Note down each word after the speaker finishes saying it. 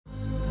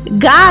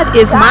God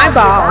is my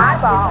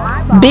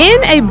boss.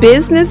 Being a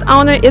business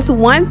owner is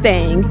one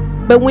thing,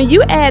 but when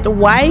you add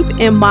wife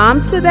and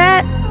mom to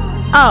that,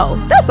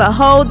 oh, that's a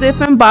whole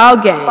different ball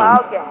game.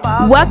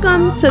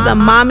 Welcome to the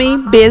Mommy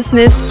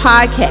Business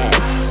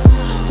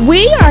Podcast.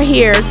 We are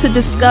here to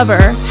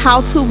discover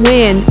how to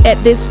win at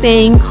this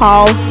thing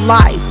called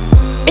life.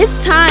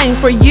 It's time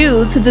for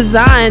you to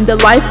design the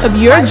life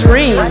of your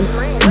dreams,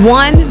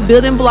 one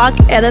building block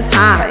at a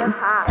time.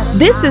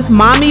 This is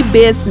Mommy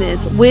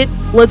Business with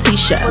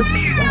Letitia.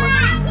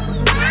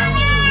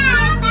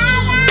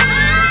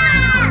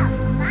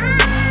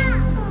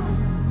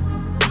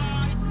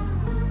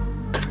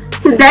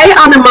 Today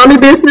on the Mommy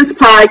Business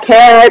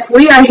Podcast,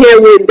 we are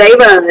here with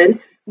Davon.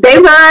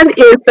 Davon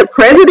is the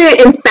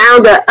president and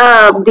founder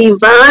of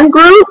Devon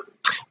Group,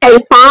 a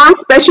firm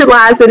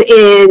specializing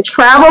in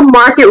travel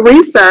market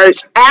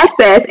research,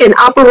 assets, and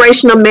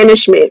operational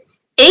management,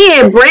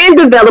 and brand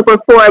developer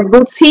for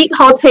boutique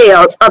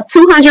hotels of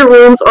 200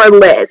 rooms or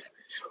less.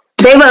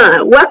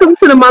 Davon, welcome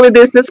to the Mommy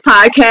Business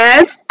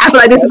Podcast. I feel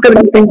like this is going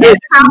to be some good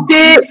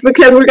topics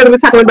because we're going to be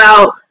talking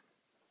about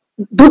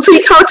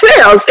boutique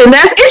hotels, and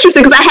that's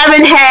interesting because I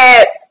haven't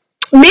had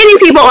many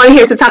people on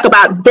here to talk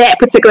about that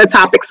particular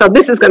topic, so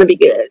this is going to be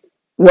good.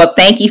 Well,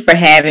 thank you for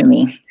having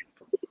me.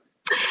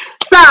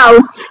 So,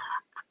 owning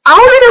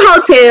a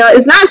hotel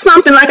is not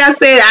something, like I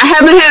said, I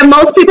haven't had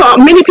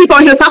many people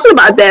on here talking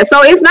about that.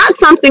 So it's not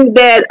something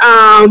that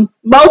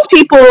most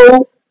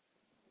people,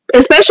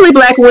 especially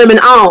Black women,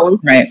 own.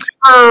 Right.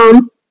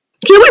 Can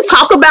we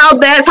talk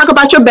about that? Talk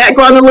about your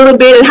background a little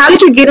bit, and how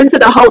did you get into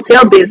the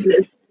hotel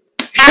business?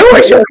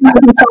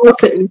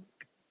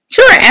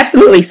 Sure,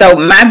 absolutely. So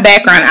my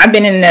background, I've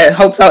been in the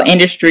hotel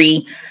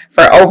industry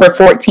for over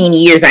 14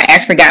 years. I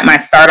actually got my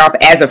start off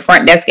as a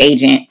front desk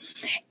agent.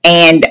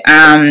 And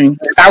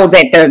so I was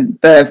at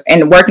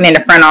and working in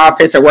the front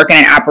office or working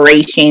in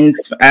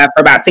operations for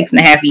about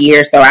 6.5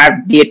 years. So I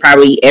did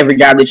probably every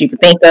job that you could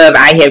think of.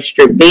 I have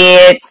stripped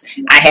beds.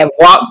 I have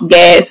walked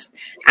guests.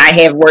 I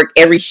have worked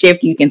every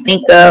shift you can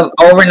think of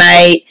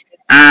overnight.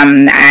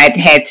 I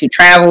had to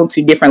travel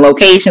to different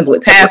locations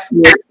with task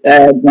force,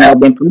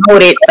 been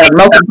promoted. So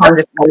most of the time,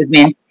 I've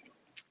been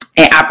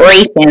in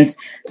operations.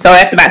 So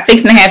after about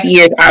 6.5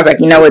 years, I was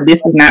like, you know what,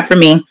 this is not for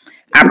me.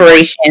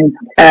 Operations.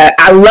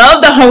 I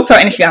love the hotel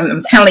industry.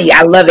 I'm telling you,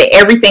 I love it.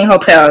 Everything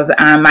hotels.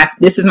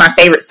 This is my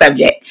favorite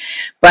subject.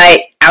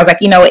 But I was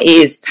like, you know, it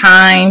is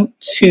time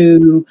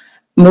to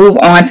move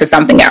on to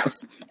something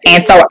else.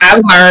 And so I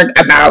learned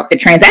about the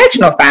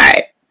transactional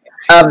side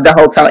of the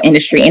hotel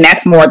industry, and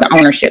that's more the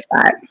ownership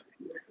side.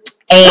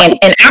 And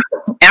in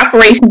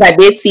operations, I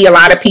did see a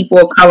lot of people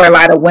of color, a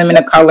lot of women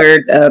of color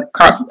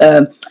across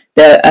the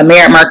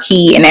Marriott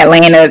Marquis in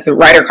Atlanta is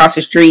right across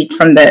the street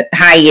from the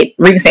Hyatt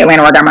Regency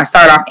Atlanta, where I got my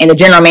start off. And the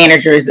general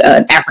manager is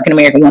an African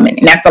American woman,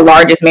 and that's the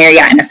largest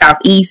Marriott in the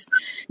Southeast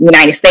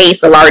United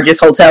States, the largest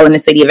hotel in the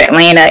city of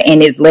Atlanta,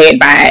 and is led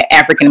by an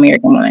African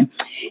American woman.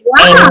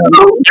 Wow. And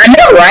I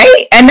know,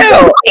 right? I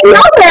know.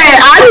 Okay,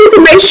 I need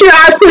to make sure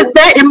I put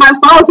that in my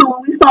phone so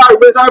when we start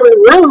reserving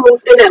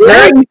rooms in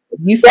Atlanta.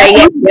 You say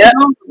it. Yep.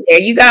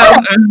 There you go.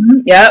 Mm-hmm.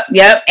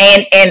 Yep.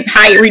 And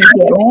Hyatt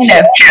Regency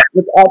Atlanta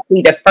was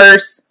actually the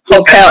first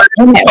hotel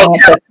in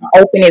Atlanta to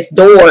open its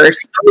doors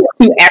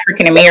to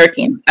African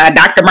Americans.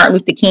 Dr. Martin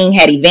Luther King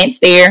had events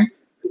there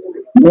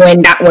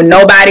when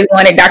nobody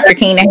wanted Dr.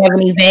 King to have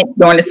an event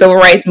during the Civil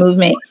Rights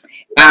Movement.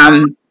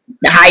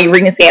 The Hyatt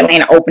Regency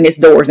Atlanta opened its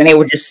doors, and they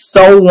were just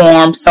so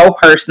warm, so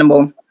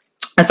personable.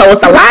 And so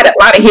it's a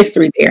lot of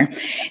history there.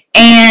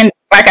 And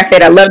like I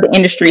said, I love the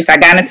industry, so I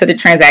got into the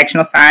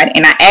transactional side,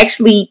 and I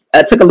actually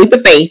took a leap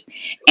of faith,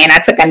 and I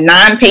took a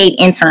non-paid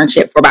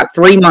internship for about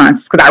 3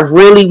 months because I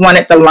really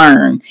wanted to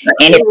learn.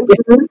 And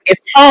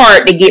it's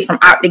hard to get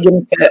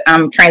into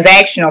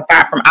transactional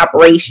side from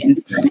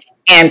operations,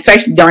 and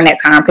especially during that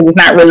time because it's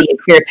not really a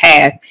clear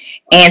path.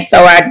 And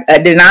so I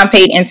did a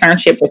non-paid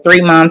internship for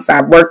 3 months.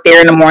 I worked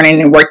there in the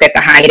morning and worked at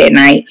the Hyatt at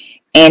night,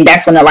 and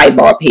that's when the light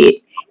bulb hit.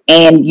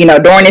 And, you know,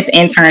 during this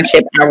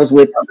internship, I was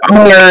with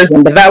owners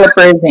and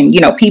developers and, you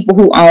know, people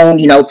who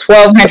own,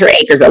 1,200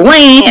 acres of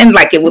land,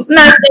 like it was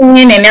nothing.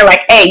 And they're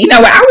like, hey, you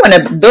know what? I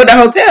want to build a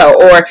hotel,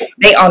 or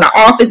they own an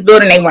office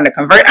building. They want to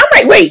convert. I'm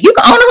like, wait, you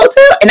can own a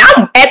hotel?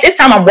 And at this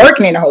time, I'm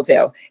working in a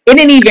hotel. It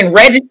didn't even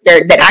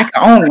register that I could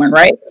own one.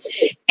 Right.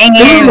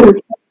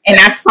 And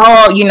I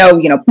saw,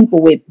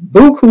 people with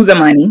bukus of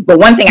money. But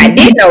one thing I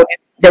did notice,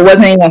 there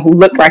wasn't anyone who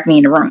looked like me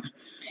in the room.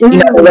 There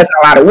wasn't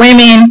a lot of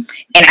women,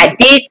 and I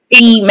did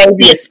see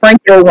maybe a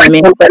sprinkle of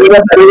women, but it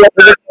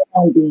wasn't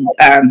on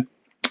the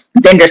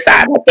vendor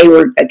side. Like they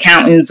were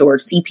accountants or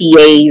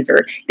CPAs,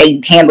 or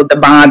they handled the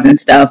bonds and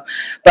stuff.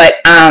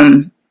 But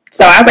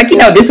so I was like,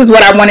 this is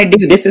what I want to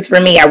do. This is for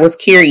me. I was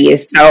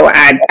curious. So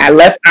I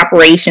left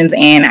operations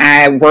and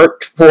I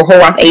worked for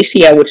Horoth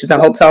HCL, which is a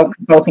hotel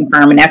consulting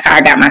firm. And that's how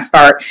I got my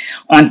start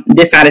on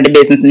this side of the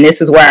business. And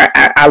this is where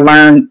I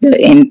learned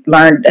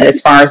as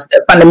far as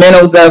the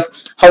fundamentals of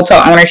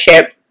hotel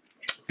ownership,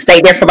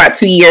 Stayed there for about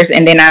 2 years,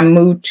 and then I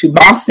moved to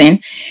Boston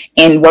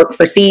and worked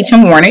for C.H. &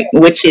 Warnick,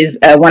 which is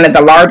one of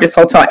the largest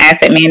hotel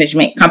asset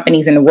management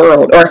companies in the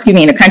world, or excuse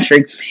me, in the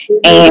country.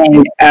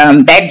 And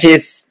that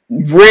just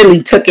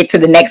really took it to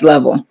the next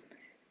level.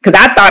 Because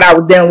I thought I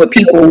was dealing with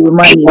people with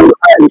money. And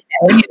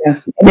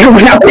then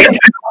when I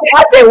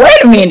said,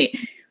 wait a minute.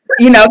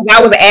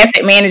 I was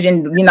asset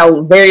managing,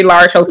 very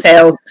large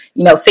hotels,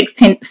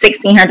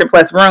 1,600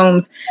 plus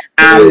rooms.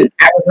 I was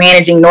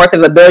managing north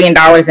of $1 billion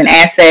in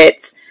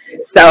assets.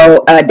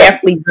 So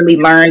definitely really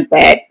learned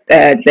that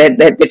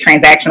the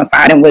transactional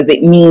side and what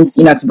it means,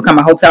 to become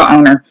a hotel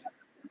owner.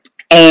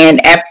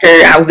 And after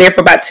I was there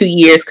for about 2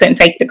 years, couldn't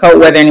take the cold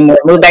weather anymore,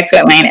 moved back to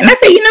Atlanta. And I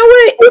said, you know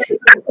what?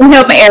 I'm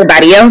helping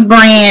everybody else's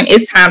brand.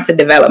 It's time to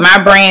develop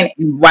my brand.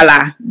 And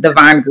voila, the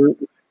Vaughn Group.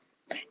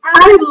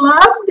 I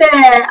love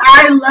that.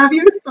 I love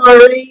your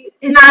story.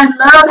 And I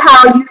love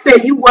how you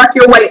said you work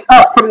your way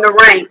up from the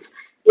ranks.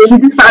 And you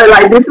decided,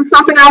 like, this is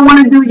something I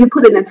want to do. You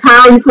put in the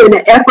time, you put in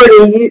the effort,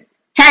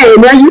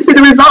 and now you see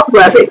the results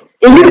of it.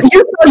 And you're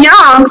so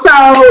young,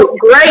 so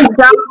great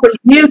job for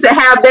you to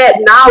have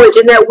that knowledge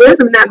and that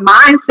wisdom, that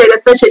mindset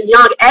at such a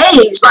young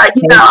age. Like,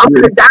 I'm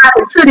going to dive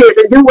into this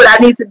and do what I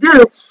need to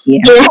do.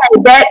 Yeah.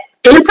 And that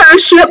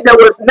internship that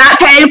was not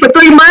paid for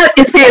 3 months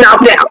is paying off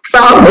now. So,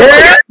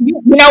 you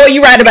know what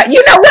you're right about.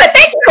 You know what?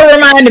 Thank you for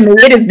reminding me.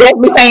 It is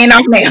definitely paying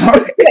off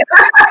now.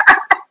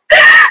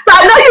 So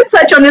I know you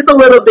touched on this a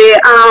little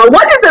bit.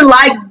 What is it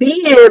like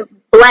being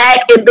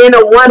Black and being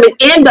a woman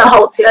in the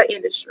hotel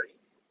industry?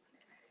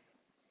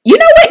 You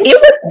know what? It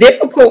was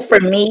difficult for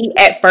me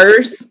at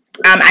first.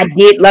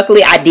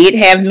 Luckily I did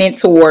have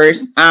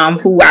mentors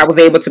who I was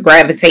able to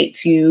gravitate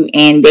to,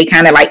 and they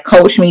kind of like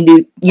coached me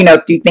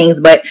through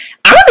things. But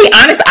I'm gonna be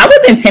honest, I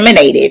was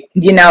intimidated,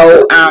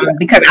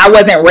 because I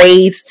wasn't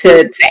raised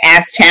to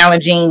ask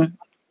challenging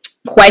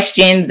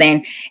questions,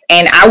 and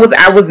I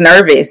was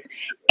nervous.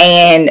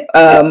 And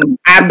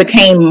I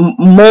became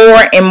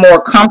more and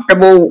more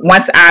comfortable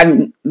once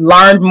I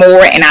learned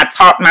more and I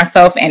taught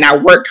myself and I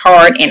worked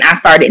hard and I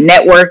started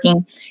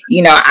networking.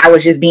 I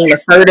was just being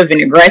assertive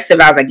and aggressive.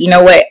 I was like, you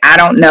know what? I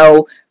don't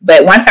know.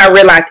 But once I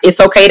realized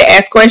it's okay to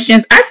ask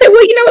questions, I said,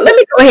 well, let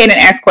me go ahead and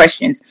ask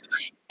questions.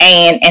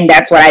 And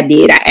that's what I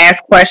did. I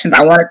asked questions.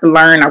 I wanted to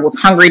learn. I was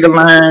hungry to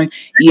learn.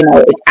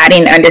 If I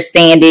didn't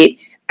understand it,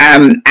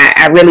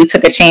 I really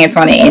took a chance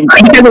on it, and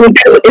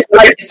it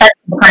started to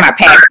become my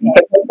passion.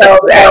 So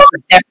that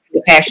was definitely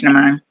a passion of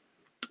mine,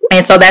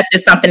 and so that's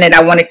just something that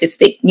I wanted to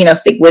stick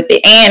with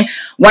it. And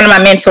one of my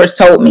mentors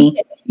told me,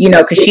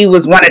 because she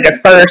was one of the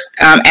first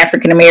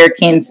African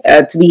Americans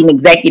to be an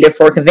executive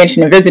for a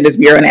Convention and Visitors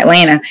Bureau in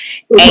Atlanta,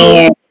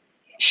 and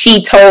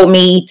she told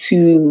me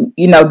to,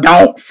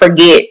 don't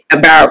forget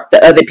about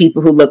the other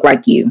people who look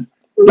like you.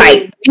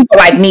 Like, people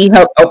like me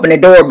helped open the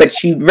door,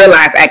 but you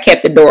realize I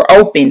kept the door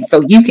open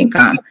so you can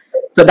come.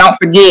 So don't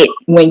forget,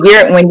 when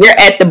you're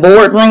at the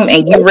boardroom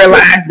and you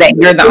realize that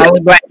you're the only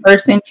Black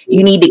person,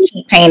 you need to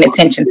keep paying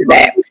attention to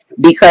that,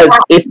 because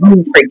if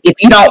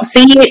you don't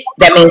see it,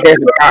 that means there's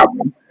a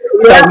problem.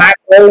 So my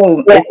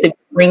goal is to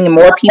bring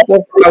more people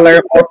of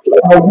color,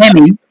 more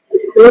women,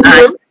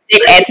 not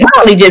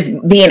only just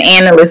be an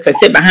analyst or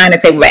sit behind the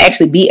table, but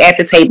actually be at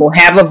the table,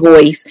 have a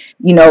voice,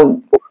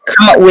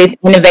 come up with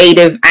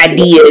innovative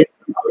ideas,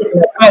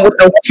 come up with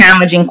those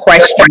challenging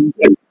questions,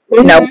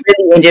 really,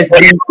 and just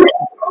be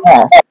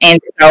and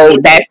so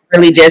that's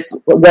really just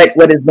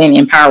what has been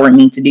empowering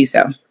me to do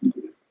so.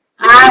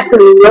 I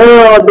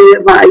love the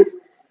advice.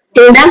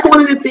 And that's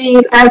one of the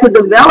things as a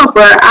developer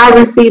I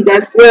received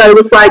as well. It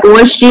was like,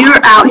 once you're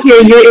out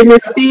here, you're in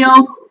this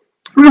field,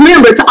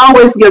 remember to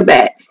always give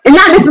back. And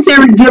not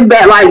necessarily give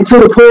back like to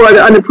the poor or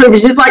the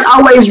underprivileged. It's like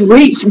always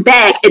reach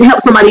back and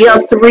help somebody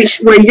else to reach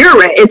where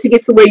you're at and to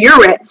get to where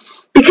you're at.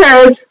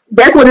 Because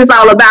that's what it's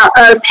all about,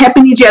 us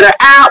helping each other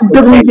out,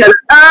 building each other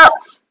up,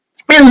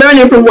 and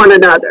learning from one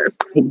another.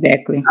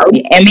 Exactly. I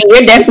mean,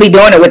 you're definitely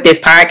doing it with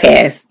this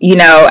podcast.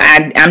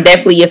 I'm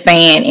definitely a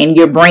fan, and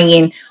you're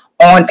bringing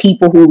on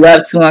people who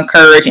love to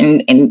encourage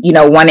and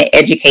want to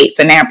educate.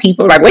 So now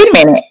people are like, wait a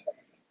minute.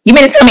 You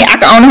mean to tell me I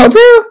can own a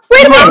hotel?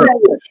 Wait a minute.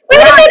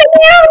 Wait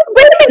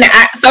a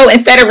minute. So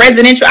instead of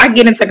residential, I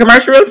get into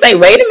commercial real estate.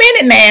 Wait a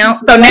minute now.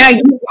 So now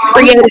you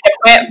created a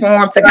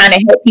platform to kind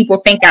of help people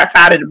think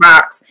outside of the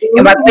box.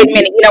 And like, wait a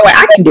minute, you know what?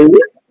 I can do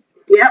it.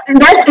 Yeah,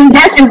 and that's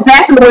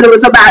exactly what it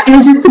was about. It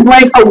was just to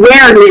bring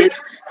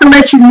awareness, to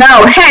let you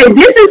know, hey,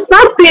 this is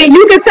something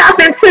you can tap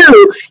into.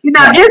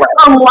 It's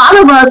a lot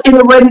of us in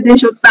the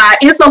residential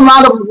side. It's a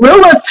lot of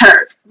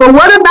realtors. But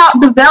what about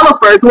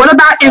developers? What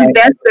about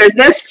investors?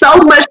 There's so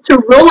much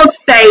to real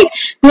estate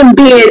than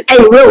being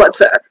a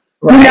realtor.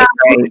 Right.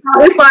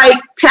 So it's like,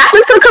 tap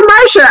into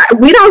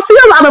commercial. We don't see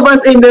a lot of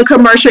us in the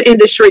commercial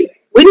industry.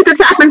 We need to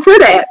tap into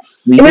that.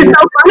 And it's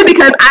so funny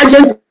because I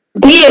just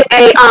did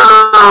a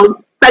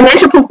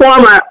financial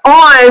performer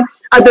on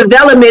a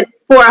development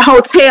for a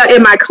hotel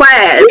in my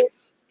class.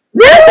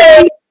 This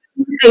is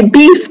a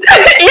beast.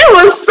 It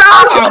was so.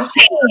 Oh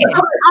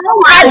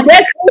my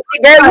goodness,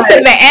 girl, you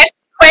couldn't have asked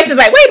questions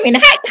like, wait a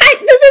minute, how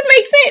does this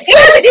make sense?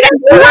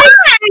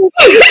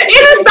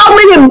 There's so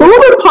many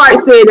moving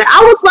parts in it.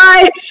 I was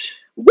like,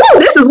 whoa,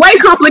 this is way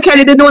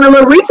complicated than doing a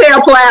little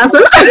retail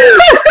plaza.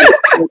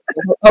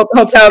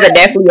 Hotels are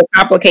definitely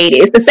complicated.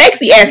 It's the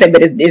sexy asset,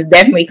 but it's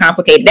definitely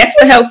complicated. That's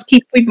what helps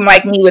keep people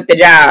like me with the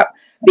job,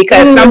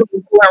 because some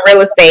people in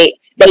real estate,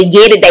 they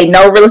get it. They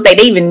know real estate.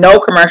 They even know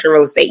commercial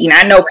real estate.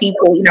 I know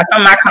people,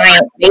 some of my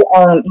clients, they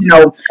own,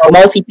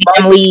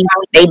 multi-family,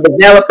 they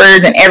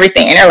developers and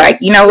everything. And they're like,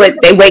 you know what?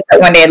 They wake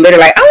up one day and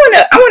literally like, I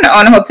want to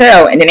own a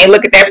hotel. And then they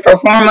look at that pro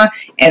forma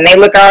and they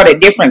look at all the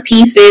different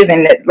pieces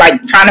and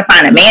like trying to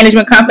find a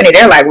management company.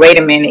 They're like, wait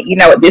a minute,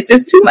 this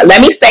is too much. Let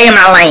me stay in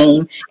my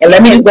lane and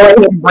let me just go ahead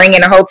and bring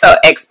in a hotel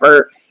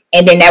expert.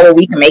 And then that way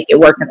we can make it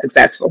work and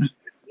successful.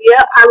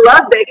 Yeah, I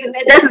love that. And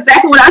that's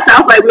exactly what I said.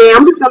 I was like, man,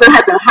 I'm just going to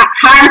have to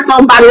hire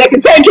somebody that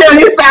can take care of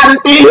this side of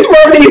things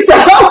for me. So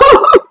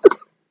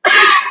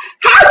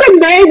how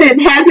demanding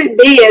has it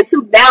been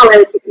to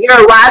balance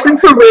your rising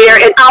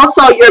career and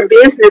also your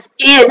business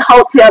in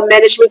hotel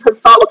management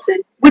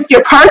consulting with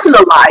your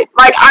personal life?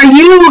 Like, are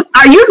you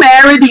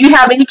married? Do you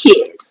have any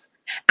kids?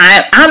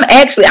 I'm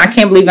actually, I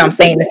can't believe I'm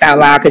saying this out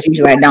loud because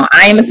usually I don't.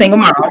 I am a single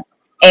mom.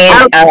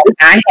 And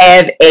I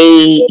have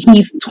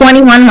he's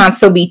 21 months,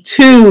 so be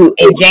 2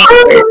 in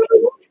January.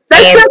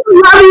 That's the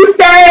mommy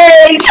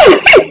stage.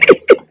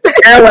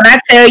 Girl, when I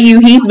tell you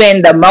he's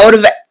been the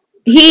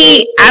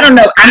I don't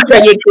know, I'm sure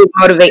your kids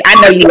motivate. I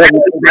know you love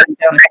your kids,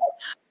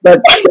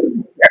 but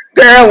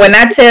girl, when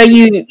I tell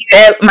you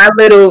that my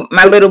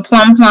little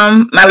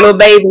plum, my little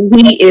baby,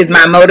 he is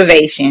my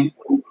motivation.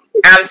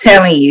 I'm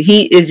telling you,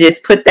 he is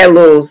just put that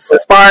little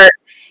spark.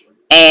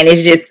 And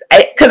it's just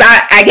because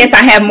I guess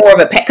I have more of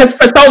a because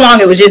for so long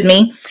it was just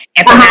me,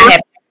 and so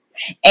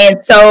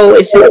and so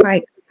it's just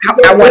like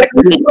I want to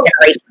create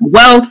generational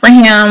wealth for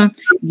him.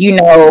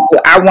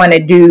 I want to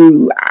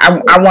do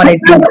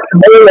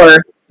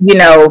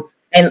more,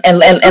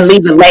 and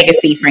leave a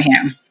legacy for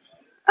him.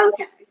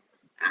 Okay,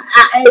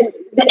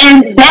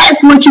 and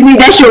that's what you need.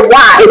 That's your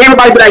why. And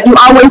everybody be like, you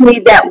always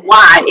need that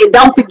why, and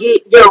don't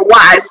forget your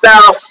why. So.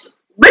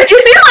 But it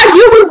seemed like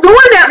you was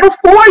doing that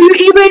before you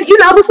even,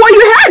 before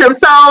you had them.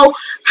 So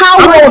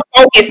I'm more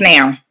focused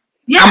now.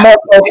 Yeah. I'm more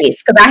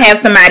focused because I have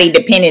somebody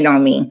dependent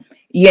on me,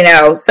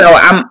 so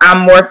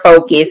I'm more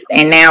focused.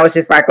 And now it's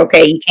just like,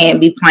 okay, you can't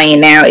be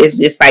playing now. It's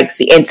just like,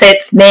 see, and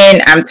since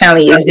then, I'm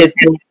telling you,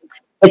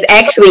 it's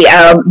actually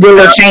a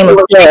little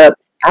shameless plug.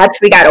 I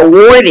actually got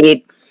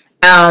awarded.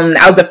 I'm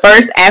the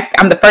first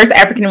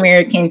African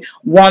American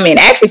woman,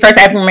 actually first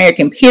African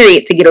American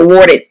period to get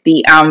awarded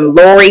the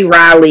Lori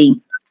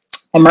Riley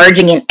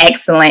Emerging in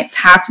Excellence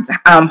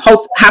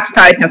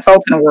Hospitality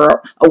Consultant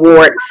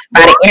Award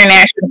by the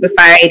International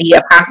Society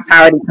of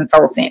Hospitality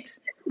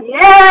Consultants.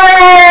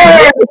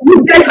 Yeah,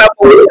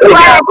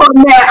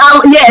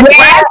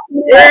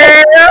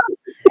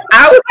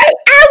 I was like,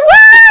 I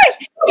won.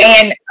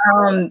 And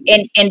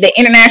in the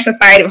International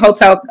Society of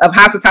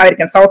Hospitality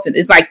Consultants,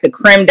 it's like the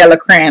creme de la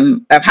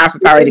creme of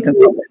hospitality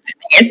consultants.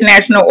 It's an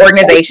international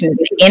organization.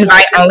 It's an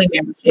invite-only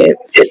membership.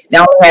 They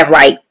only have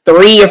like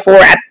 3 or 4,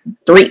 I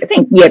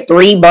think,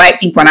 3 Black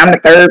people, and I'm the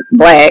 3rd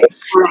Black.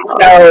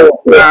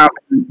 So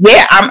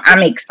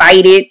I'm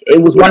excited.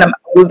 It was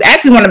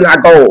actually one of my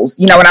goals.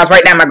 When I was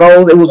writing down my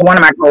goals, it was one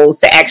of my goals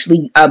to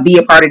actually be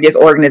a part of this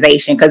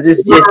organization because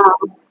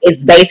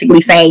it's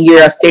basically saying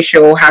you're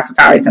official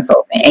hospitality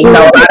consultant. And a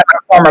lot of my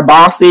former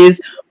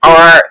bosses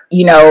are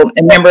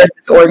a member of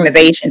this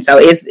organization. So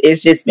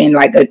it's just been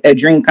like a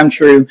dream come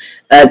true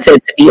to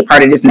be a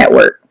part of this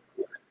network.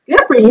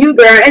 Good for you,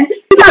 girl. And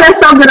that's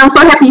something I'm so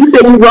happy you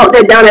said you wrote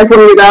that down as one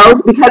of your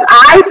goals, because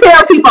I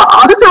tell people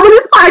all the time on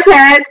this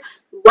podcast,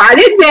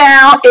 write it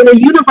down, and the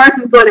universe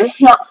is going to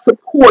help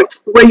support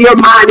where your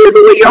mind is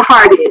and where your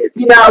heart is.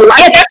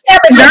 Like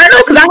have a journal,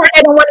 because I heard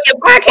that on one of your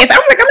podcasts.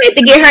 I'm like, I'm going to have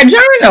to get her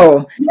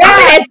journal.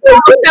 Yeah,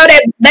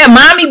 that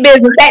mommy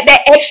business,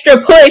 that extra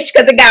push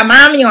because it got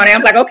mommy on it.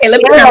 I'm like, okay, let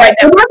me write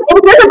that.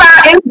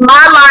 It's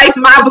my life,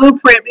 my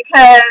blueprint,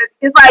 because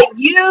it's like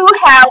you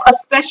have a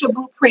special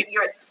blueprint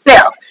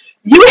yourself.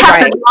 You have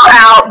to draw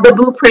out the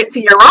blueprint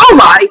to your own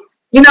life.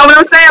 You know what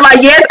I'm saying?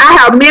 Like, yes, I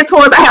have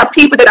mentors, I have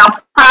people that I'm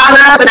proud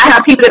of, and I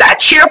have people that I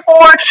cheer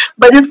for,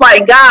 but it's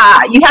like,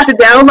 God, you have to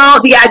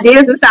download the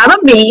ideas inside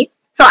of me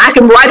so I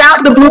can write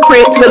out the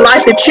blueprint to the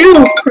life that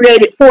you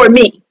created for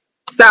me.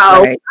 So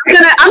we're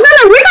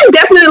gonna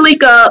definitely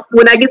link up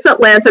when I get to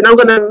Atlanta, and I'm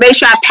gonna make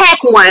sure I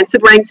pack one to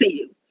bring to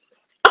you.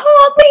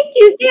 Oh, thank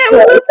you.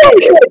 Yeah, thank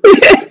you.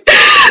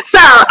 So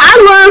I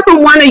learned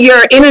from one of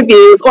your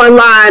interviews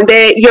online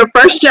that your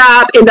first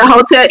job in the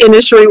hotel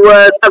industry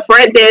was a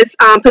front desk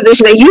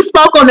position, and you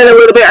spoke on it a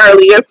little bit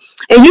earlier.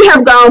 And you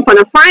have gone from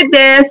the front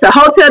desk to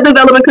hotel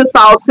development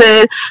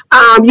consultant.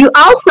 You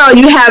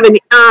have an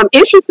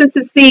interest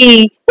to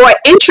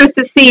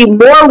see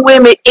more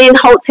women in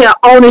hotel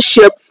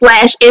ownership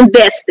 /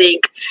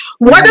 investing.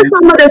 What are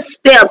some of the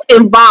steps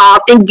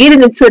involved in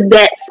getting into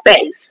that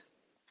space?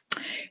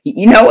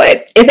 You know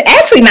what? It's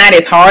actually not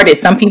as hard as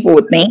some people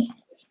would think.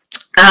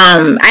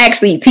 I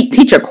actually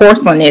teach a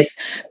course on this,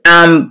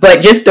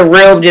 but just the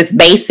real, just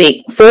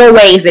basic four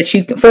ways that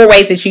you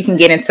can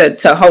get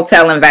into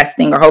hotel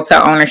investing or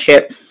hotel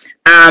ownership.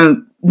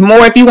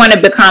 More if you want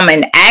to become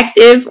an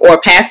active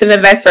or passive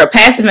investor. A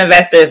passive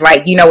investor is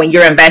like, when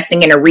you're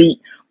investing in a REIT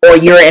or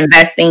you're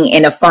investing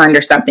in a fund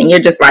or something, you're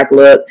just like,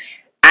 look,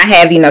 I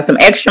have, some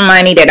extra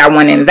money that I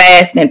want to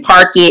invest and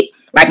park it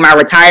like my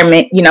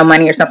retirement,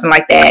 money or something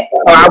like that.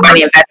 So I want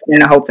to invest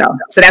in a hotel.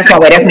 So that's one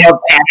way. That's more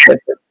passive.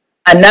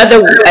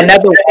 Another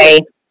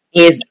way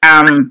is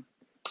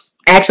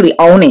actually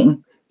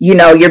owning.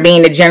 You're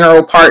being a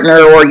general partner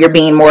or you're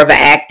being more of an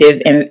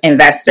active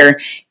investor,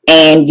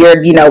 and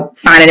you're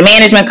finding a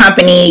management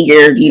company.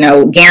 You're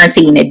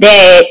guaranteeing the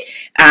debt.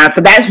 So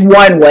that's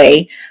one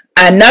way.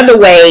 Another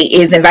way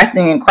is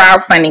investing in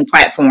crowdfunding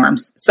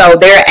platforms. So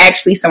there are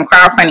actually some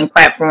crowdfunding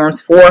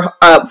platforms for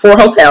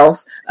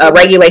hotels,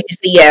 regulated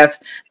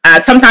CFs.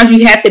 Sometimes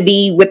you have to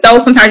be with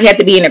those. Sometimes you have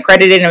to be an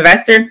accredited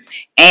investor.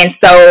 And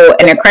so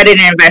an accredited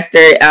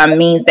investor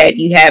means that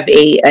you have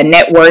a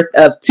net worth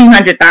of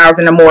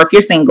 $200,000 or more if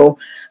you're single,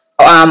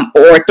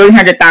 or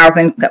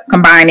 $300,000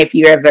 combined if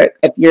you're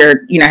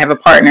have a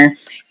partner.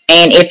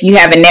 And if you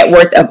have a net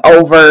worth of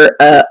over,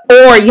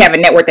 or you have a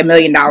net worth of $1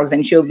 million,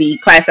 then you'll be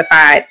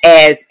classified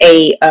as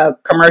a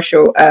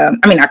commercial.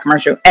 Not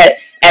commercial,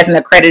 as an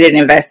accredited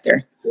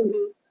investor.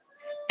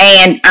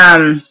 Mm-hmm.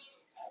 And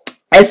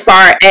as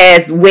far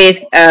as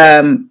with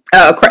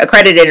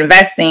accredited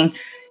investing,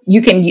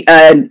 you can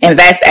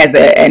invest as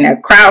in a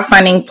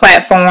crowdfunding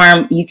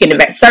platform. You can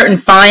invest certain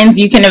funds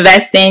you can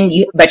invest in,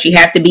 but you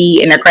have to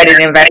be an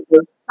accredited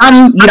investor.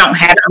 You don't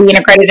have to be an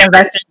accredited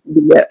investor, you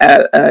can be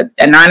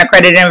a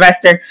non-accredited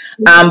investor.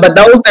 But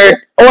those are,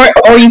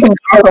 or you can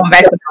also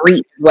invest in a REIT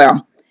as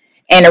well.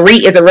 And a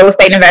REIT is a real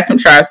estate investment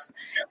trust.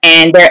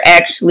 And they're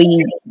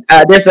actually,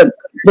 there's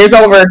over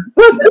 18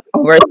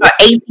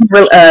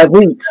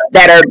 REITs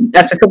that are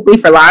specifically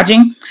for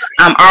lodging.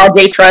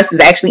 RJ Trust is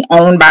actually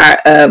owned by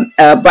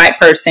a Black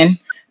person,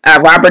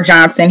 Robert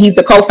Johnson. He's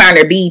the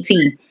co-founder of BET.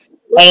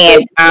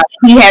 And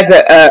he has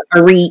a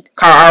REIT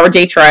called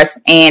RJ Trust,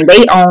 and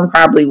they own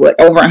probably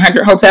over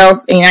 100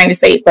 hotels in the United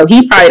States. So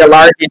he's probably the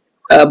largest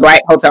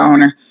Black hotel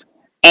owner.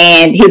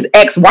 And his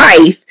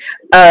ex-wife,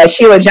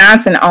 Sheila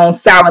Johnson,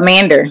 owns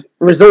Salamander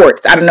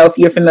Resorts. I don't know if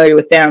you're familiar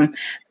with them,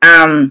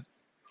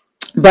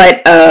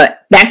 but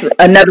that's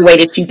another way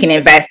that you can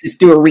invest is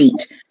through a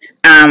REIT.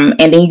 And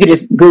then you could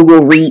just Google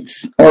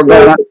REITs or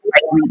go on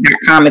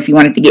REIT.com if you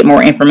wanted to get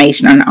more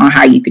information on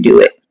how you could do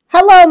it.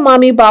 Hello,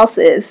 Mommy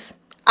Bosses.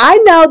 I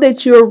know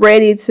that you're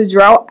ready to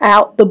draw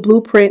out the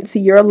blueprint to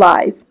your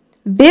life.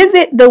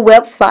 Visit the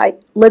website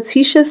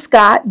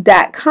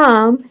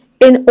letitiascott.com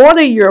and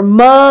order your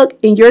mug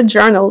and your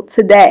journal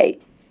today.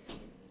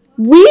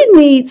 We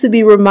need to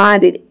be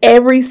reminded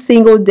every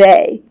single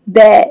day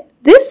that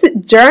this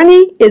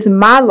journey is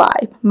my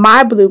life,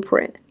 my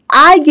blueprint.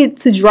 I get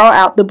to draw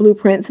out the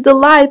blueprint to the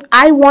life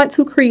I want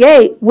to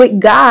create with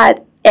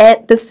God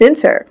at the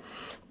center.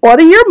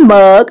 Order your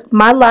mug,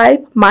 My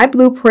Life, My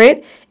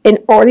Blueprint, and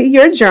order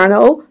your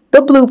journal,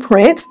 The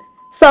Blueprint,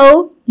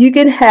 so you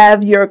can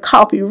have your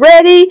coffee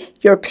ready,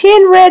 your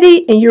pen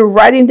ready, and you're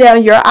writing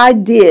down your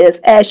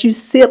ideas as you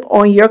sip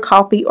on your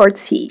coffee or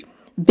tea.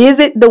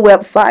 Visit the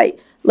website,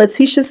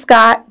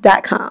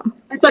 letitiascott.com.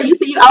 And so you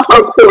say you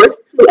offer a course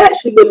to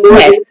actually get more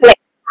into.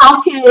 How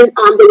can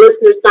the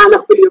listeners sign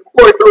up for your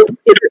course? So is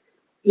it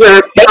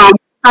your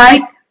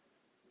site?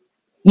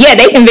 Yeah,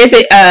 they can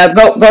visit,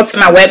 go to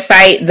my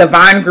website, The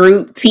Vonne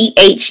Group,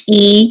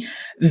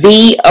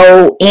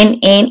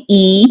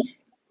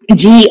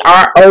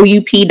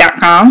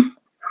 TheVonnegroup.com,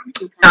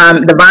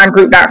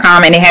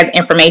 TheVonneGroup.com, and it has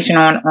information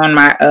on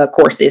my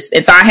courses.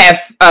 And so I have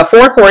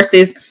 4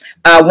 courses.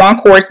 One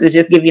course is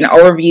just give you an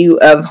overview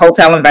of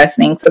hotel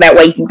investing, so that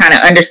way you can kind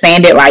of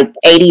understand it, like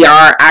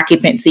ADR,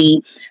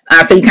 occupancy,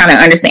 so you kind of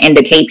understand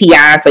the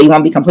KPI, so you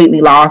won't be completely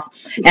lost.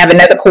 I have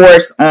another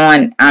course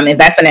on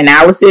investment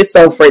analysis.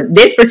 So for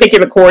this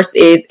particular course,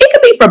 it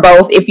could be for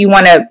both. If you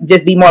want to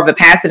just be more of a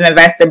passive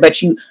investor, but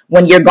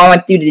when you're looking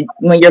at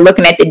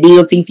the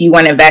deal, see if you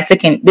want to invest,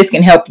 this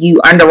can help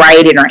you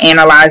underwrite it or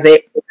analyze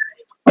it.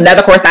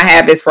 Another course I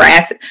have is for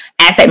asset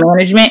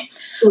management.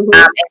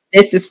 And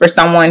this is for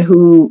someone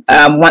who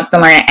wants to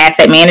learn an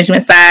asset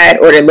management side,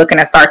 or they're looking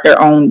to start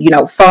their own,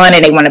 fund,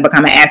 and they want to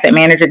become an asset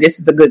manager. This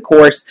is a good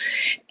course.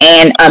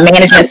 And a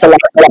management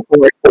selection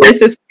course.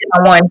 This is for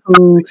someone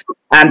who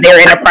they're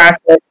in the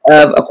process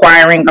of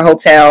acquiring a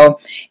hotel,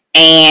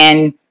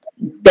 and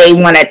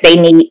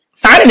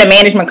finding a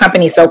management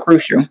company is so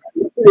crucial.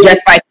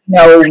 Just like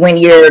when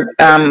you're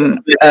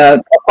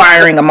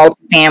acquiring a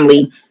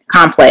multifamily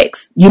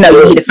complex, you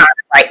need to find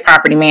the right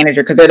property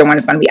manager, because they're the one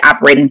that's going to be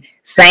operating.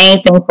 Same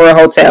thing for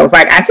hotels.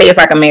 Like I say, it's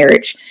like a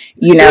marriage,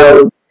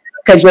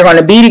 because you're going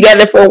to be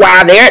together for a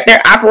while. They're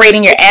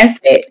operating your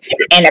asset,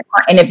 and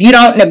if you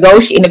don't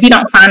negotiate, and if you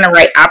don't find the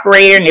right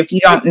operator, and if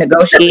you don't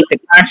negotiate the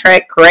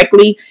contract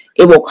correctly,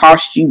 it will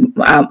cost you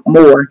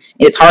more.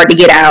 It's hard to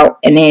get out,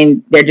 and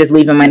then they're just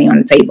leaving money on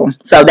the table.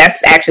 So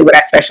that's actually what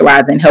I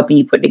specialize in, helping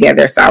you put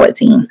together a solid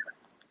team.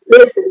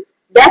 listen,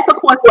 that's a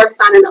course worth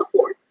signing up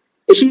for.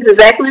 And she's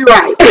exactly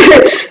right.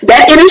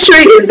 That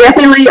industry is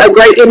definitely a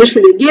great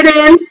industry to get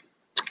in.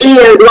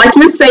 And like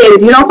you said,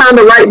 if you don't find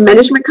the right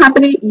management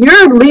company,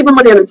 you're leaving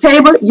money on the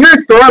table.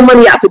 You're throwing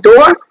money out the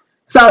door.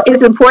 So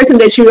it's important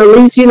that you at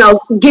least,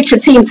 get your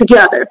team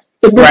together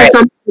if this is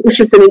something you're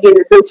interested in getting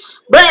into.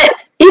 But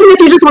even if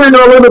you just want to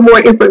know a little bit more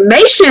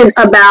information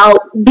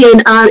about being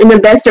an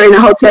investor in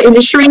the hotel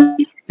industry,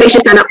 they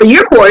should sign up for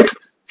your course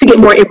to get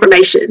more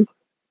information.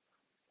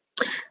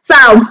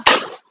 So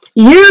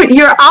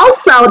you're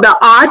also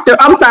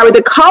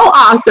the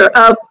co-author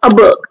of a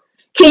book.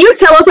 Can you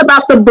tell us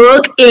about the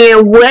book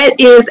and what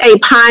is a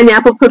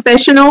pineapple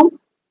professional?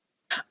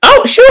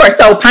 Oh, sure.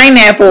 So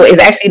pineapple is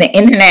actually the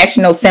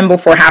international symbol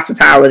for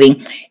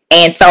hospitality.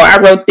 And so I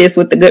wrote this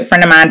with a good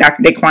friend of mine,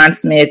 Dr. Daquan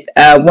Smith,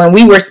 when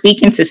we were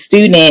speaking to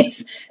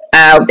students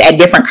at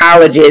different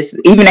colleges.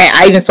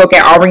 I even spoke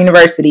at Auburn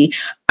University.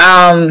 We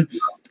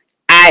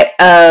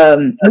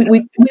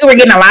were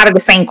getting a lot of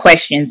the same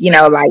questions,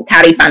 like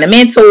how do you find a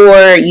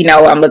mentor?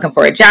 I'm looking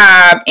for a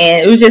job.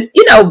 And it was just,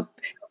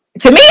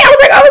 to me, I was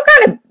like, I was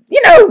kind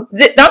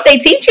of, don't they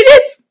teach you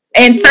this?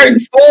 In certain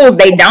schools,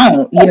 they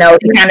don't. They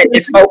kind of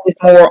just focus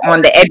more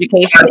on the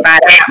education side,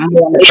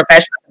 more on the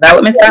professional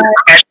development side.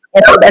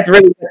 And so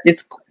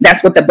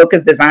that's what the book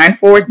is designed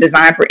for. It's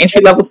designed for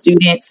entry-level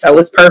students. So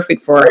it's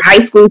perfect for high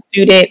school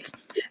students.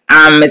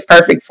 It's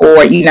perfect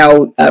for,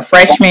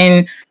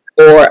 freshmen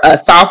or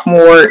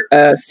sophomore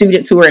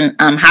students who are in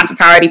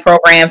hospitality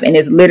programs. And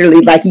it's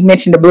literally, like you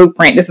mentioned, the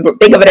blueprint.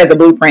 Think of it as a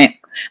blueprint.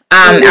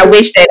 I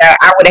wish that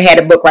I would have had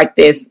a book like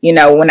this,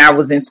 when I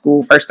was in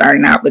school first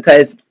starting out,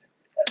 because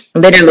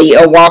literally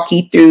it'll walk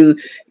you through,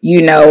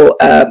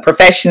 a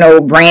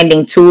professional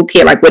branding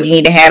toolkit, like what you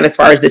need to have as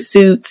far as the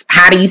suits.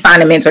 How do you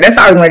find a mentor? That's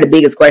probably one of the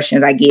biggest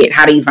questions I get.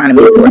 How do you find a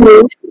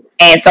mentor?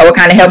 And so it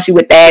kind of helps you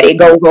with that. It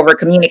goes over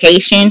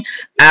communication.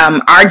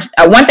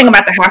 One thing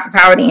about the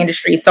hospitality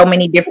industry, so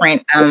many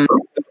different,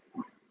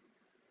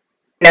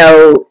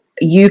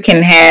 you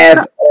can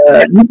have,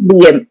 you can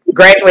be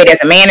graduate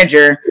as a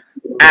manager,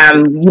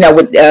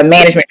 with a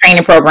management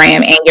training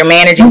program, and you're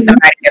managing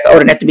somebody that's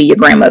old enough to be your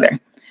grandmother.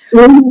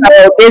 So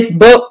this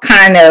book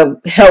kind of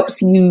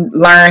helps you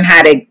learn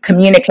how to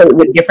communicate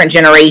with different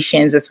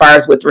generations as far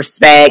as with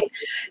respect.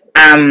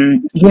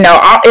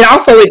 It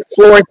also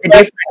explores the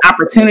different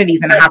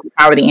opportunities in the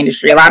hospitality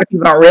industry. A lot of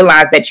people don't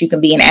realize that you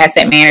can be an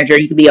asset manager,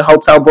 you can be a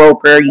hotel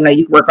broker, you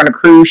can work on a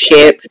cruise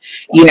ship,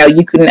 you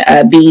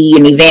can be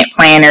an event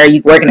planner,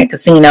 you can work in a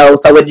casino.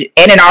 So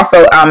it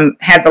also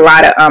has a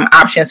lot of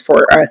options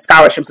for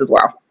scholarships as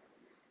well.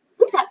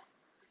 Okay.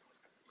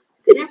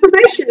 Good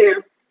information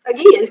there.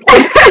 Again.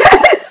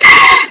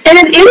 In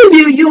an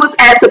interview, you was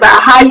asked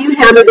about how you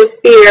handle the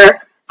fear.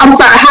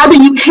 How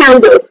do you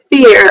handle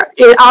fear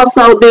and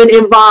also being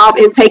involved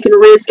in taking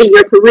risks in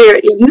your career?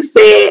 And you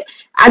said,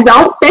 I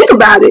don't think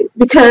about it,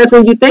 because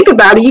when you think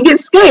about it, you get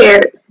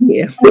scared.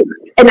 Yeah.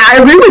 And I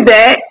agree with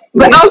that.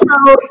 But also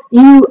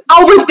you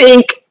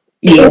overthink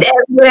it as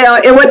well.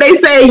 And what they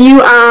say,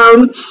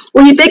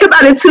 when you think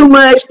about it too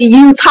much,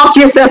 you talk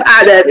yourself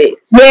out of it.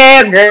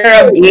 Yeah,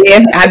 girl.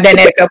 Yeah, I've done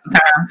that a couple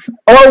times.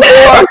 Or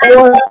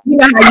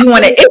how you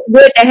want to. It's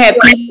good to have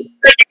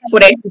people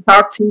that you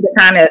talk to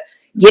kind of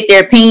get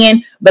their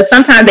opinion, but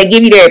sometimes they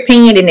give you their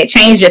opinion and it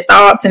changes your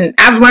thoughts. And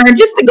I've learned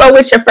just to go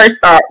with your first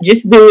thought.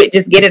 Just do it.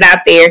 Just get it out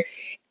there,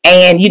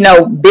 and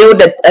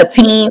build a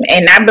team.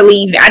 And I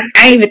believe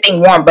I even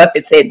think Warren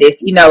Buffett said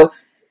this.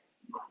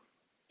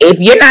 If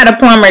you're not a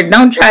plumber,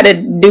 don't try to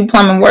do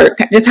plumbing work.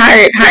 Just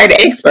hire the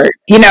expert.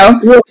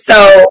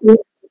 So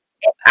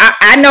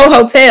I know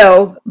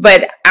hotels,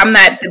 but I'm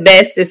not the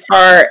best as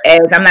far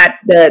as I'm not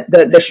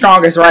the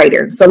strongest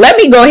writer. So let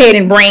me go ahead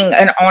and bring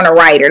on a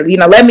writer.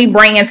 Let me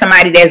bring in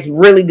somebody that's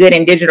really good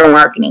in digital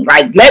marketing.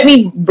 Like, let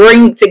me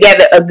bring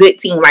together a good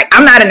team. Like,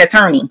 I'm not an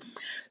attorney,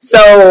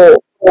 so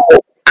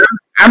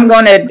I'm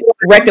going to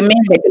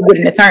recommend that you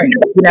get an attorney.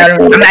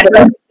 I'm not a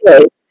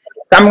judge.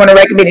 So I'm going to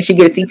recommend that you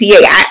get a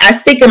CPA. I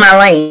stick in my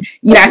lane.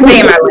 I stay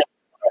in my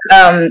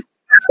lane.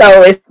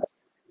 So as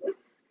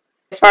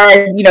far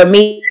as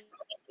me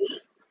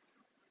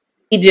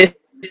just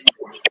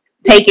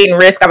taking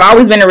risk, I've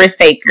always been a risk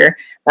taker,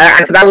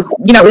 because I was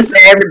listening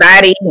to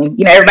everybody, and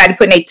everybody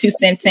putting their 2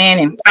 cents in,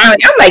 and finally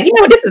I'm like,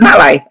 this is my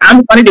life.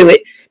 I'm going to do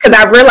it, because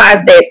I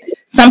realized that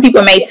some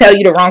people may tell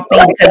you the wrong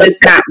thing because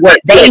it's not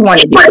what they want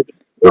to do.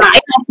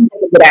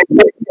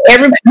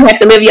 Everybody have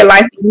to live your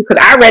life for you,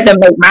 because I'd rather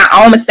make my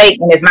own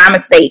mistake and it's my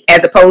mistake,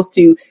 as opposed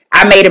to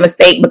I made a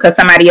mistake because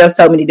somebody else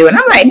told me to do it. And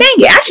I'm like, dang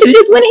it, I should have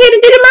just went ahead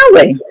and did it my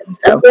way.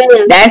 So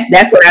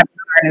that's what I've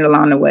been learning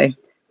along the way.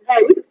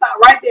 Hey, we can stop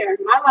right there.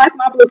 My life,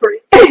 my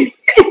blueprint. There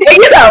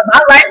you go.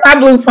 My life, my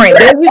blueprint.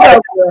 There you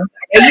go.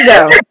 There you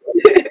go.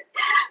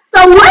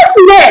 So what's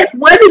next?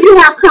 What do you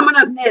have coming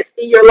up next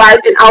in your life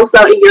and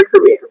also in your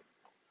career?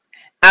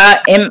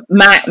 And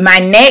my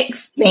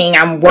next thing,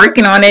 I'm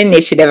working on an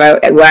initiative.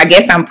 I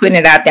guess I'm putting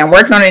it out there. I'm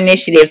working on an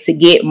initiative to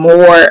get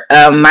more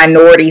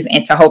minorities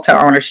into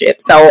hotel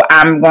ownership. So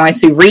I'm going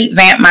to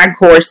revamp my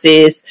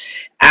courses.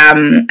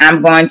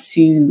 I'm going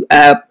to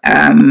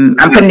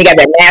I'm putting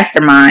together a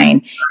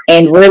mastermind,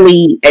 and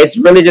it's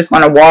really just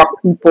going to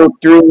walk people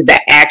through the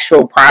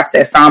actual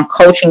process. So I'm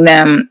coaching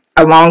them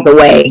along the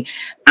way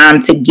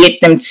to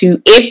get them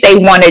to, if they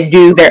want to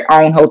do their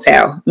own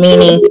hotel,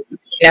 meaning,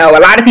 you know,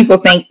 a lot of people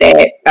think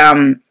that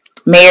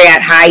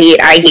Marriott, Hyatt,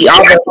 IG,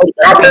 all the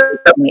hotels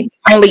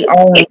only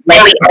own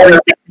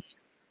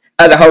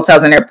other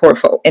hotels in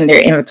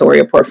their inventory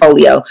or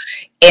portfolio,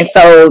 and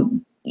so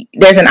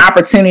there's an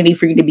opportunity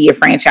for you to be a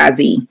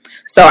franchisee.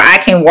 So I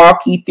can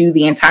walk you through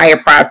the entire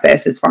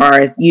process as far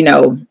as, you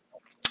know,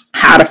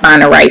 how to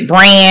find the right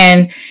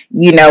brand.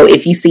 You know,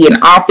 if you see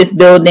an office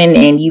building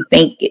and you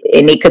think,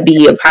 and it could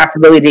be a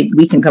possibility that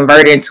we can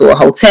convert it into a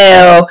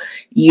hotel.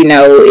 You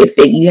know, if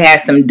you have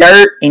some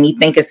dirt and you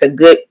think it's a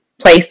good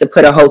place to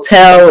put a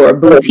hotel or a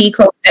boutique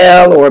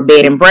hotel or a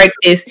bed and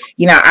breakfast,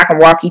 you know, I can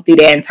walk you through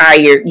the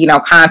entire, you know,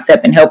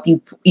 concept and help you,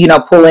 you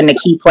know, pull in the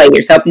key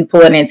players, help you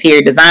pull in an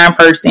interior design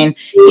person,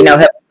 you know,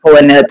 help you pull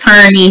in the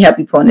attorney, help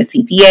you pull in the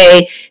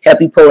CPA,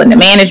 help you pull in the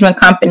management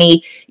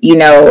company, you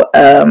know,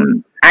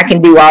 I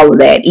can do all of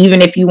that.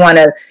 Even if you want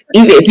to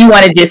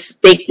just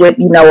stick with,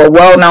 you know, a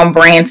well-known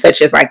brand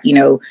such as, like, you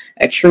know,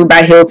 a True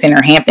by Hilton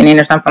or Hampton Inn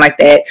or something like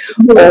that,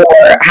 or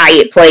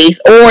Hyatt Place,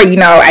 or, you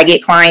know, I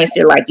get clients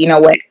that are like, you know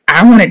what,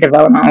 I want to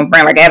develop my own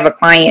brand. Like, I have a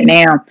client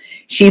now,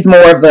 she's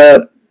more of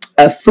a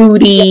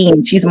foodie,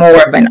 and she's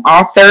more of an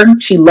author.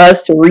 She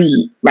loves to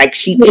read. Like,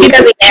 she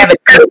doesn't have a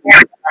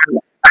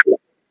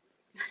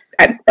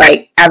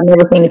like, I've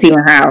never seen a team in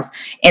her house.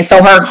 And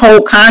so her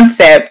whole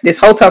concept, this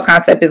hotel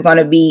concept, is going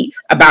to be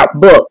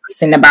about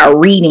books and about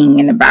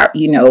reading and about,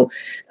 you know,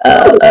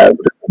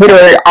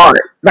 literary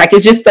art. Like,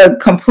 it's just a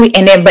complete,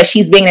 but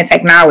she's big in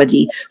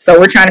technology. So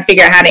we're trying to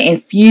figure out how to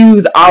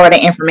infuse all of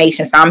the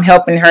information. So I'm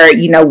helping her,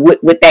 you know,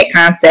 with that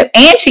concept.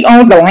 And she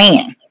owns the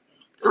land.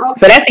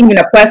 So that's even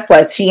a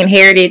plus. She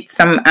inherited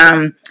some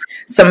land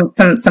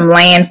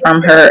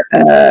from her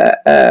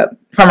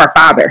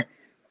father.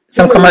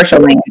 Some commercial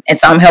land, and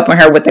so I'm helping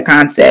her with the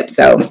concept.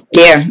 So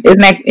yeah, so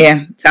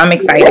I'm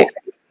excited.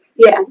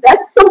 Yeah,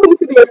 that's something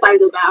to be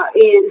excited about,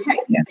 and hey,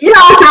 it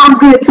all sounds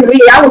good to me.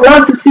 I would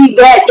love to see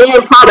that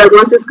end product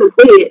once it's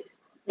completed.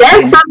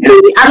 That's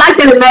something. I like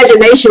that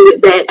imagination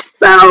with that.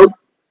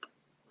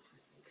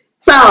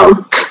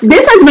 So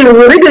this has been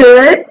really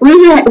good.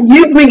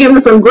 You've been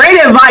giving some great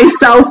advice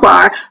so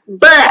far,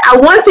 but I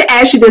want to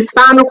ask you this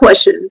final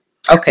question.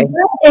 Okay,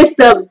 what is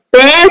the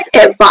best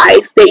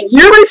advice that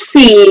you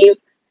received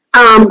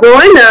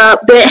growing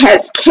up that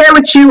has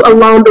carried you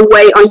along the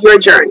way on your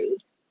journey?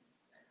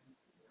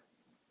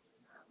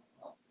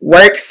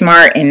 Work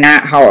smart and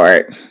not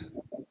hard.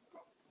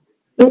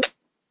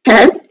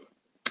 Okay.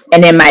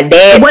 And then my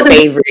dad's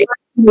favorite.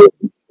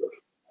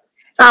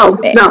 Oh,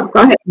 no,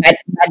 go ahead. My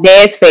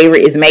dad's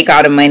favorite is make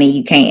all the money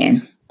you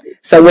can.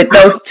 So with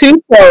those two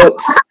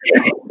quotes,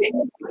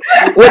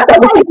 both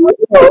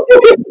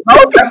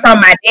are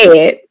from my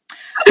dad.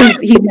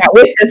 He's not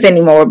with us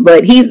anymore,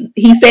 but he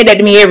said that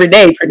to me every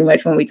day, pretty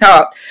much, when we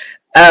talk.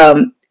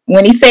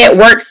 When he said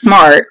work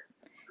smart,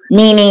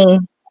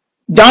 meaning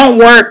don't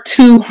work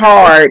too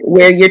hard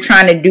where you're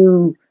trying to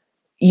do,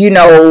 you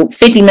know,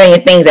 50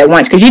 million things at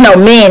once. Because, you know,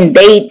 men,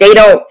 they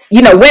don't,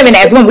 you know, women,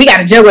 as women, we got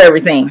to juggle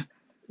everything.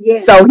 Yeah.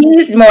 So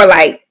he's more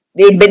like,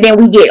 but then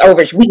we get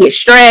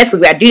stressed because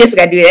we got to do this, we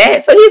got to do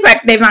that. So he's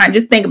like, Devon,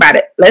 just think about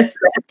it. Let's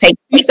take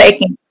 2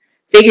 seconds,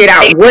 figure it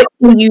out. What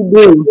can you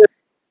do?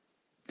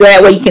 So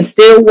that way you can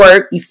still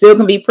work, you still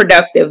can be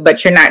productive,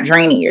 but you're not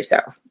draining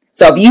yourself.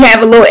 So if you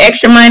have a little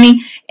extra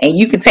money and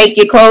you can take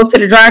your clothes to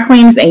the dry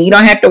cleaners and you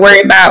don't have to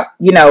worry about,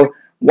 you know,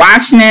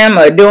 washing them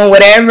or doing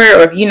whatever,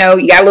 or if, you know,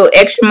 you got a little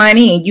extra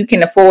money and you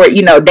can afford,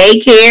 you know,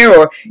 daycare,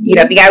 or, you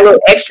know, if you got a little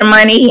extra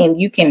money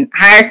and you can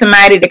hire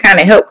somebody to kind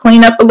of help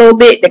clean up a little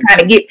bit, to kind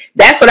of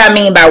that's what I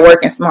mean by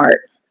working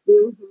smart.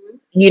 Mm-hmm.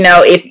 You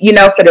know, if, you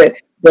know, for the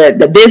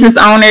business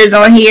owners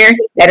on here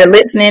that are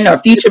listening, or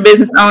future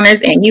business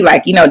owners, and you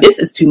like, you know, this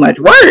is too much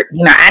work.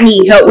 You know, I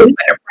need help with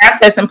putting a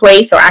process in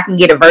place so I can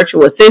get a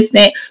virtual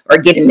assistant or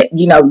bringing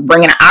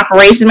an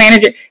operations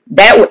manager.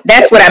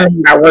 That's what I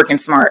mean by working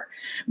smart,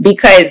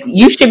 because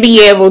you should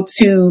be able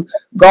to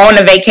go on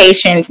a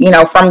vacation, you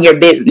know, from your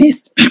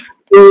business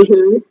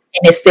and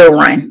it still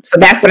run. So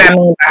that's what I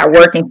mean by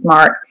working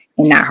smart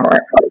and not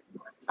hard.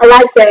 I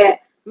like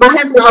that. My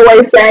husband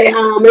always say,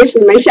 make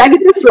sure I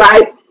get this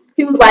right.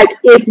 He was like,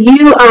 if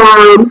you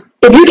can't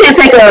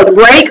take a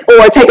break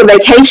or take a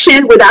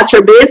vacation without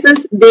your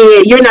business,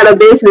 then you're not a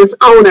business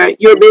owner.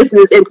 You're a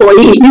business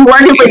employee. You're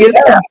working for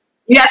yourself.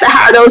 You have to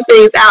hire those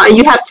things out, and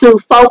you have to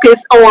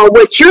focus on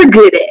what you're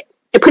good at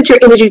and put your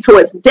energy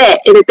towards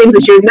that. And the things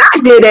that you're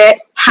not good at,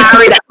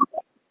 hire it out.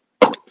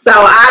 So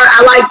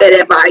I like that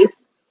advice.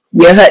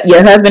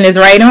 Your husband is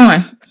right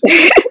on.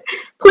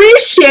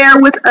 Please share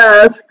with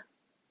us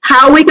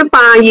how we can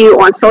find you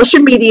on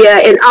social media,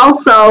 and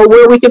also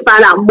where we can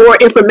find out more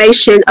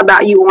information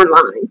about you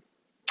online.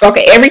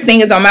 Okay,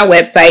 everything is on my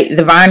website,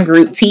 Thevonne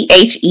Group,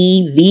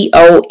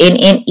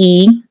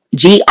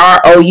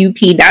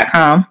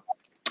 TheVonnegroup.com.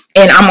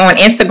 And I'm on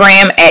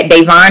Instagram at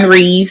Davon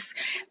Reeves.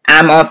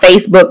 I'm on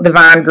Facebook,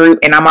 Thevonne Group,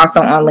 and I'm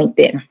also on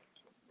LinkedIn.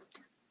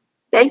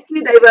 Thank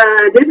you,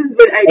 Davon. This has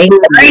been a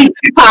great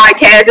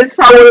podcast. It's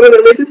probably going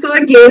to listen to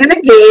again and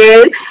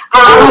again.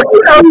 So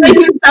thank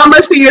you so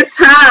much for your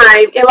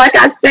time. And like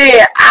I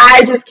said,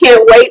 I just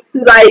can't wait to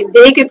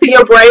dig into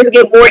your brain to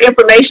get more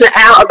information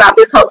out about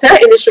this hotel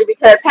industry,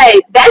 because hey,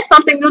 that's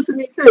something new to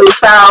me too.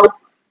 So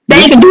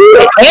you can do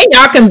it, and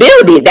y'all can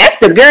build it. That's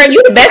the girl.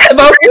 You the best of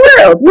both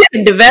worlds. You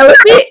can develop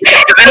it.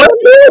 I don't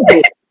build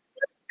it.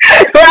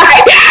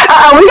 Right.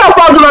 We're going to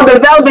focus on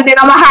development, then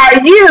I'm going to hire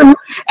you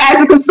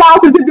as a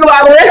consultant to do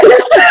all the rest of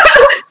this stuff.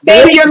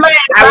 Stay in your lane.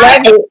 I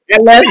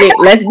love it.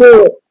 Let's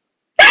do it.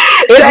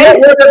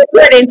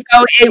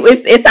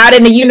 It's out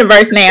in the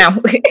universe now.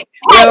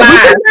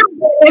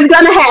 It's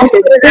going to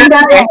happen.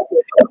 Exactly.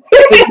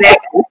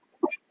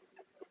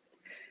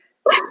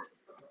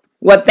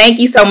 Well, thank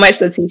you so much,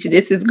 Letitia.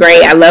 This is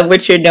great. I love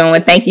what you're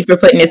doing. Thank you for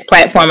putting this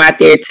platform out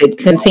there to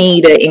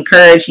continue to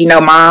encourage,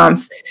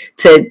 moms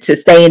to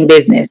stay in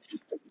business.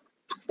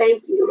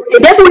 Thank you.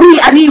 And that's what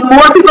I need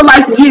more people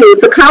like you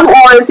to come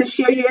on to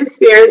share your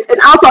experience, and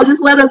also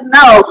just let us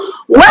know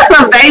what's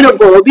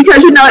available,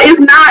 because it's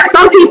not,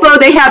 some people,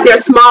 they have their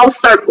small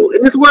circle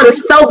and this world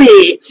is so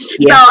big.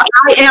 Yeah. So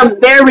I am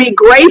very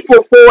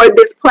grateful for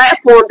this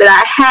platform that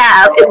I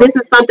have, and this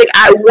is something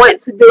I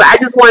want to do. I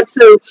just want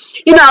to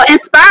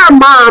inspire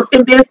moms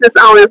and business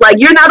owners.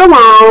 You're not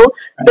alone.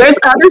 There's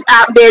others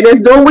out there that's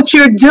doing what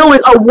you're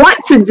doing or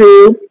want to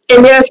do,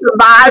 and they're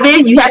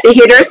surviving. You have to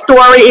hear their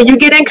story and you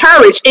get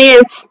encouraged,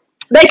 and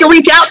they can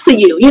reach out to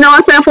you,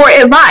 for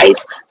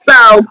advice.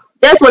 So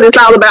that's what it's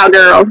all about,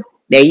 girl.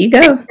 There you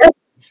go.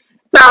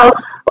 So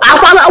I'll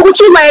follow up with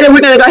you later.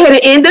 We're going to go ahead and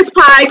end this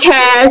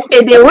podcast,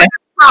 and then we're going to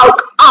talk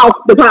off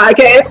the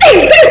podcast.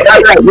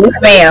 All right, yes,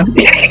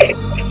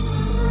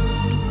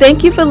 ma'am.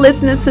 Thank you for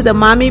listening to the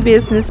Mommy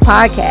Business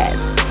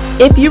Podcast.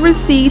 If you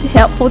received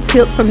helpful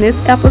tips from this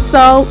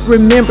episode,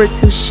 remember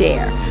to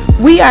share.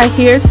 We are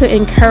here to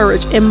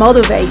encourage and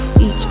motivate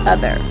each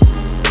other.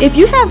 If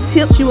you have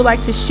tips you would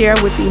like to share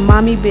with the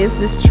Mommy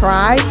Business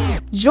Tribe,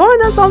 join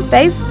us on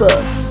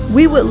Facebook.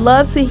 We would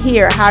love to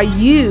hear how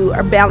you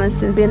are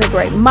balancing being a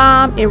great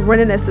mom and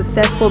running a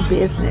successful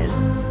business.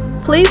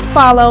 Please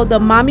follow the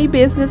Mommy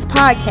Business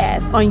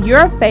Podcast on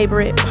your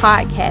favorite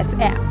podcast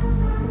app.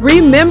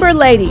 Remember,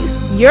 ladies,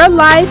 your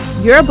life,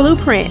 your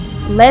blueprint.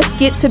 Let's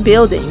get to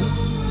building.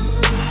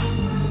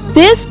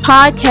 This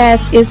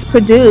podcast is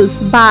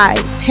produced by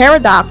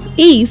Paradox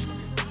East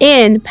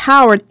and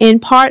powered in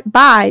part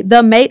by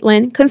the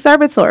Maitland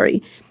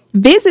Conservatory.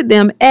 Visit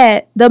them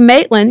at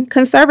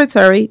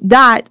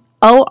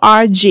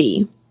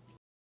themaitlandconservatory.org.